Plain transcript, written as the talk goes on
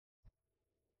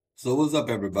So what's up,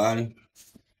 everybody?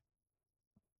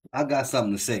 I got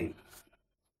something to say.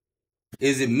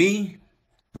 Is it me,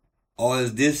 or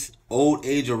is this old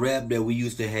age of rap that we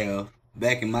used to have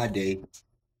back in my day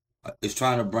is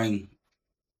trying to bring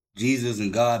Jesus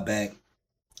and God back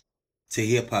to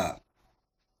hip hop?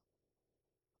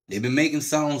 They've been making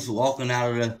songs walking out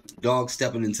of the dark,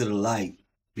 stepping into the light,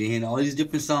 being all these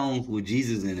different songs with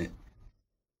Jesus in it,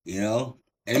 and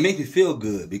it makes me feel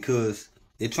good because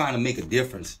they're trying to make a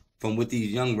difference from what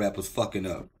these young rappers fucking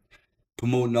up,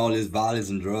 promoting all this violence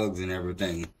and drugs and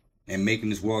everything, and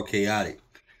making this world chaotic.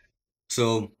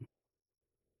 So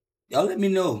y'all let me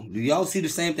know. Do y'all see the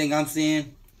same thing I'm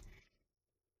seeing?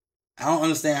 I don't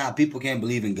understand how people can't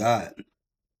believe in God.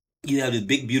 You have this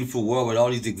big, beautiful world with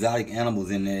all these exotic animals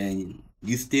in there, and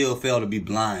you still fail to be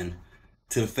blind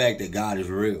to the fact that God is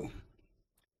real.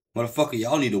 Motherfucker,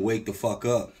 y'all need to wake the fuck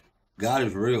up. God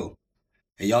is real.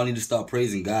 And y'all need to start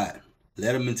praising God.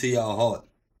 Let him into y'all heart.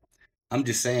 I'm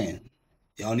just saying.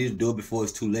 Y'all need to do it before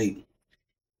it's too late.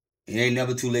 It ain't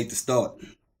never too late to start.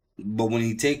 But when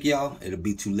he take y'all, it'll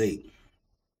be too late.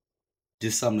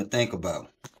 Just something to think about.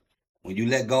 When you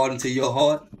let God into your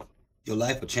heart, your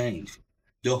life will change.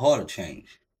 Your heart will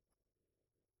change.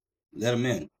 Let him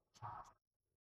in.